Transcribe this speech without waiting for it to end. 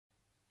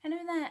Hello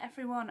there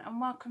everyone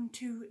and welcome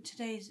to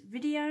today's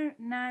video.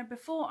 Now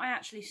before I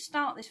actually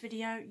start this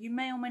video, you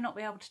may or may not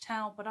be able to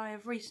tell, but I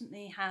have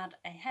recently had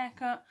a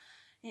haircut.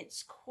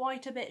 It's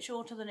quite a bit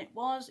shorter than it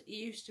was. It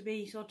used to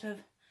be sort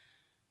of,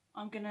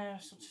 I'm gonna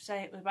sort of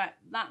say it was about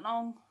that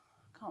long.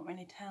 Can't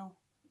really tell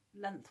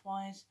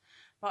lengthwise,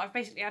 but I've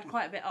basically had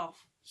quite a bit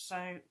off.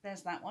 So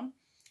there's that one.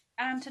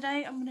 And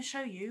today I'm going to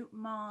show you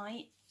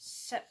my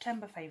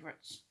September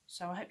favourites.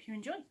 So I hope you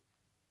enjoy.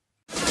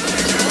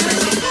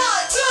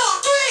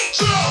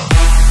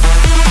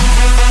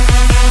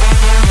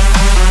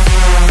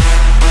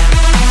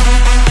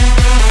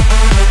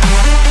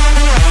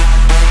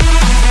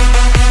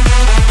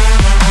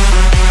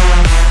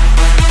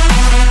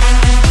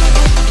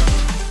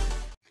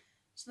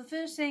 So the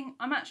first thing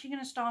I'm actually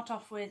going to start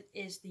off with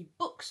is the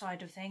book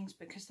side of things,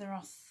 because there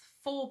are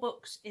 4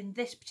 books in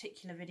this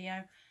particular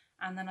video,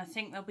 and then I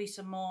think there'll be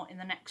some more in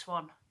the next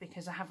one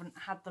because I haven't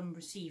had them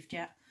received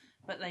yet,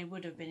 but they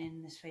would have been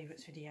in this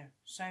favourites video.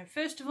 So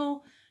first of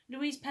all,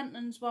 Louise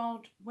Pentland's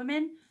Wild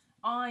Women.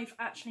 I've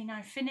actually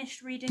now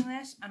finished reading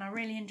this and I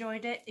really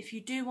enjoyed it. If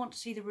you do want to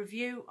see the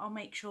review, I'll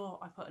make sure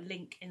I put a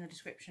link in the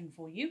description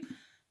for you.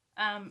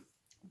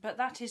 But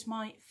that is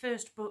my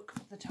first book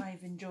that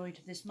I've enjoyed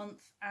this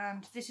month,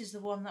 and this is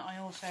the one that I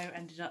also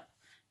ended up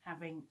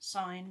having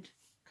signed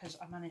because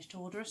I managed to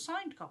order a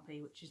signed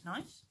copy, which is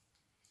nice.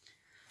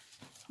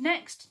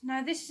 Next,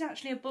 now this is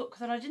actually a book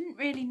that I didn't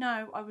really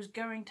know I was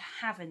going to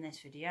have in this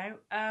video.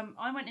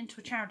 I went into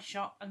a charity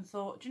shop and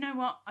thought, do you know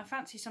what, I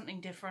fancy something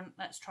different,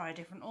 let's try a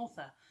different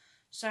author.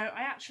 So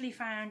I actually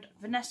found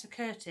Vanessa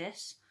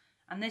Curtis,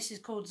 and this is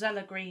called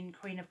Zella Green,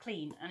 Queen of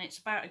Clean, and it's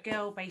about a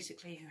girl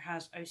basically who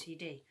has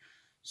OCD.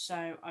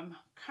 So I'm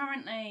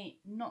currently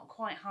not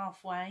quite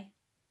halfway,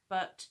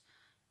 but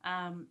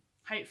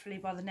hopefully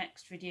by the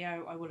next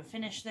video I will have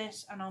finished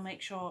this, and I'll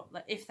make sure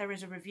that if there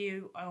is a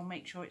review, I'll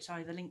make sure it's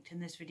either linked in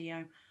this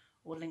video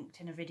or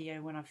linked in a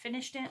video when I've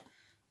finished it.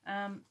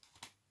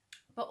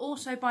 But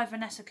also by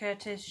Vanessa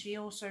Curtis, she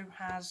also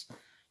has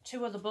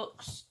 2 other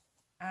books.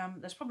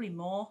 There's probably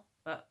more,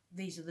 but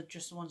these are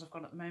just the ones I've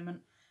got at the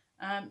moment.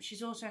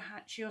 She also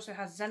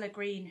has Zella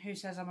Green, Who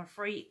Says I'm a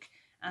Freak,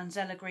 and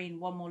Zella Green,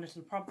 One More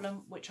Little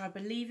Problem, which I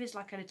believe is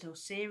like a little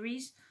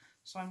series.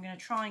 So I'm going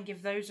to try and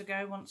give those a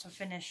go once I've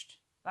finished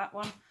that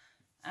one.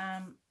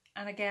 And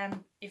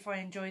again, if I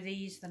enjoy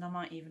these, then I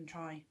might even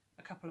try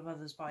a couple of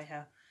others by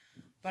her.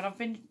 But I've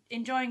been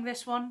enjoying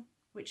this one,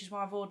 which is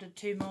why I've ordered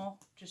 2 more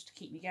just to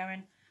keep me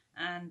going,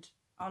 and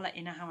I'll let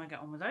you know how I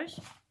get on with those.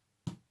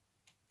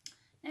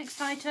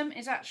 Next item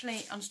is actually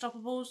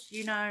Unstoppables.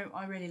 You know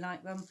I really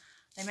like them.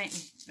 They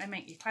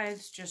make your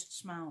clothes just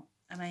smell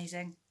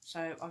amazing.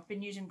 So I've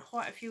been using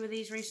quite a few of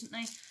these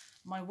recently.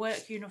 My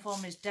work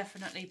uniform is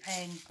definitely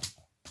paying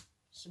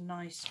some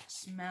nice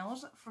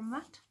smells from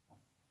that.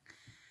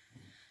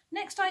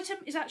 Next item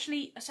is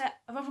actually a set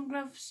of oven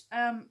gloves.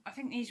 I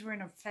think these were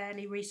in a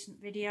fairly recent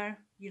video.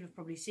 You'll have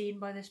probably seen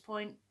by this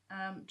point.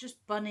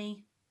 Just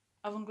bunny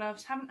oven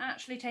gloves. Haven't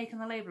actually taken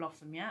the label off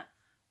them yet,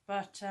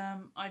 but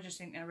I just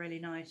think they're really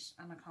nice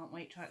and I can't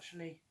wait to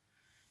actually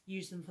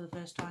use them for the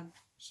first time.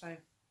 So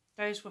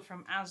those were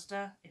from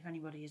Asda, if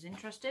anybody is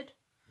interested.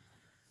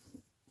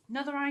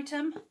 Another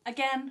item,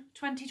 again,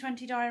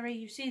 2020 diary.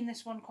 You've seen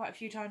this one quite a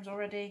few times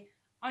already.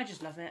 I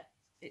just love it.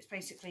 It's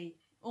basically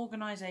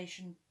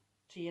organisation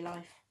to your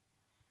life,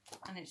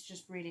 and it's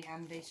just really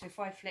handy. So if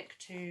I flick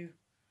to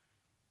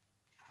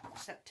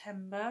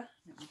September,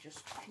 let me just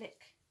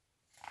flick,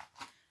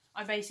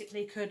 I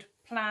basically could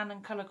plan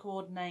and colour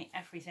coordinate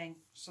everything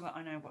so that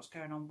I know what's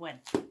going on when.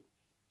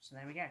 So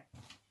there we go.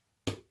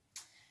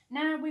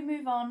 Now we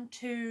move on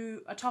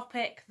to a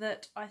topic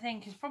that I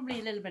think is probably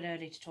a little bit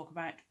early to talk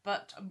about,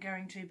 but I'm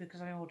going to because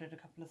I ordered a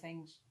couple of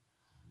things.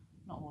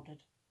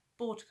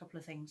 Bought a couple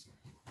of things,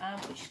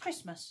 which is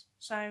Christmas.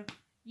 So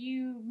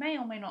you may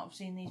or may not have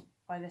seen these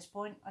by this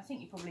point. I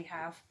think you probably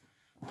have.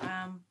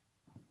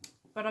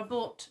 But I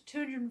bought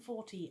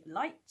 240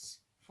 lights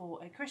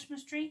for a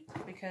Christmas tree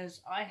because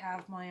I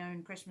have my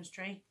own Christmas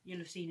tree. You'll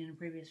have seen in a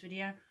previous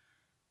video.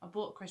 I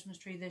bought a Christmas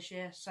tree this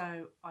year,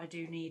 so I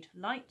do need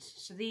lights.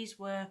 So these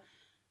were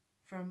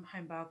from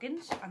Home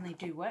Bargains, and they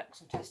do work,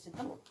 so I've tested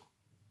them.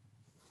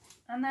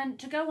 And then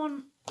to go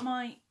on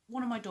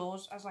one of my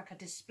doors as like a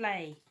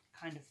display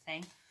kind of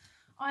thing,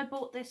 I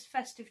bought this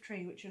festive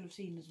tree, which you'll have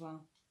seen as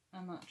well.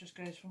 And that just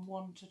goes from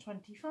 1 to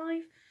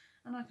 25,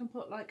 and I can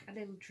put like a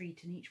little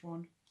treat in each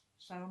one.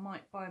 So I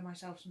might buy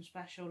myself some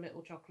special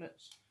little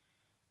chocolates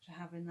to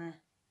have in there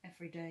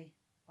every day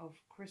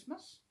of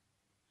Christmas.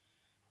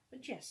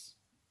 But yes,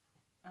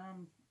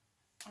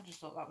 I just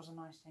thought that was a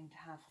nice thing to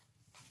have.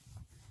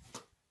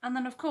 And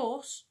then of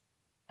course,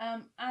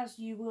 as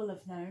you will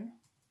have known,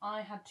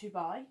 I had to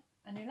buy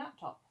a new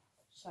laptop.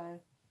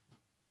 So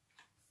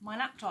my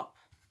laptop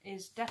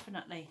is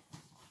definitely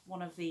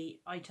one of the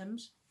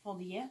items for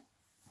the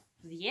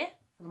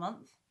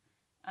month.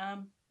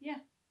 Yeah,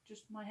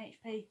 just my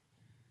HP,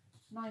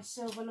 nice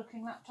silver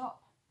looking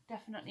laptop,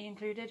 definitely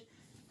included,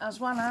 as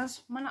well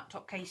as my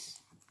laptop case,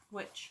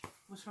 which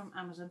was from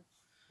Amazon.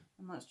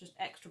 and that's just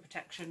extra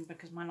protection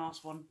because my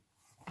last one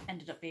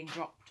ended up being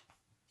dropped.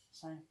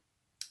 So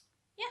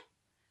yeah,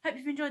 hope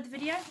you've enjoyed the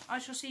video. I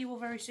shall see you all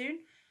very soon.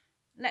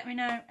 Let me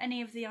know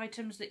any of the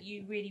items that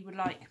you really would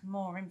like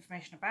more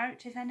information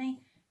about, if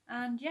any,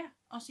 and yeah,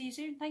 I'll see you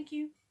soon. Thank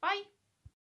you, bye.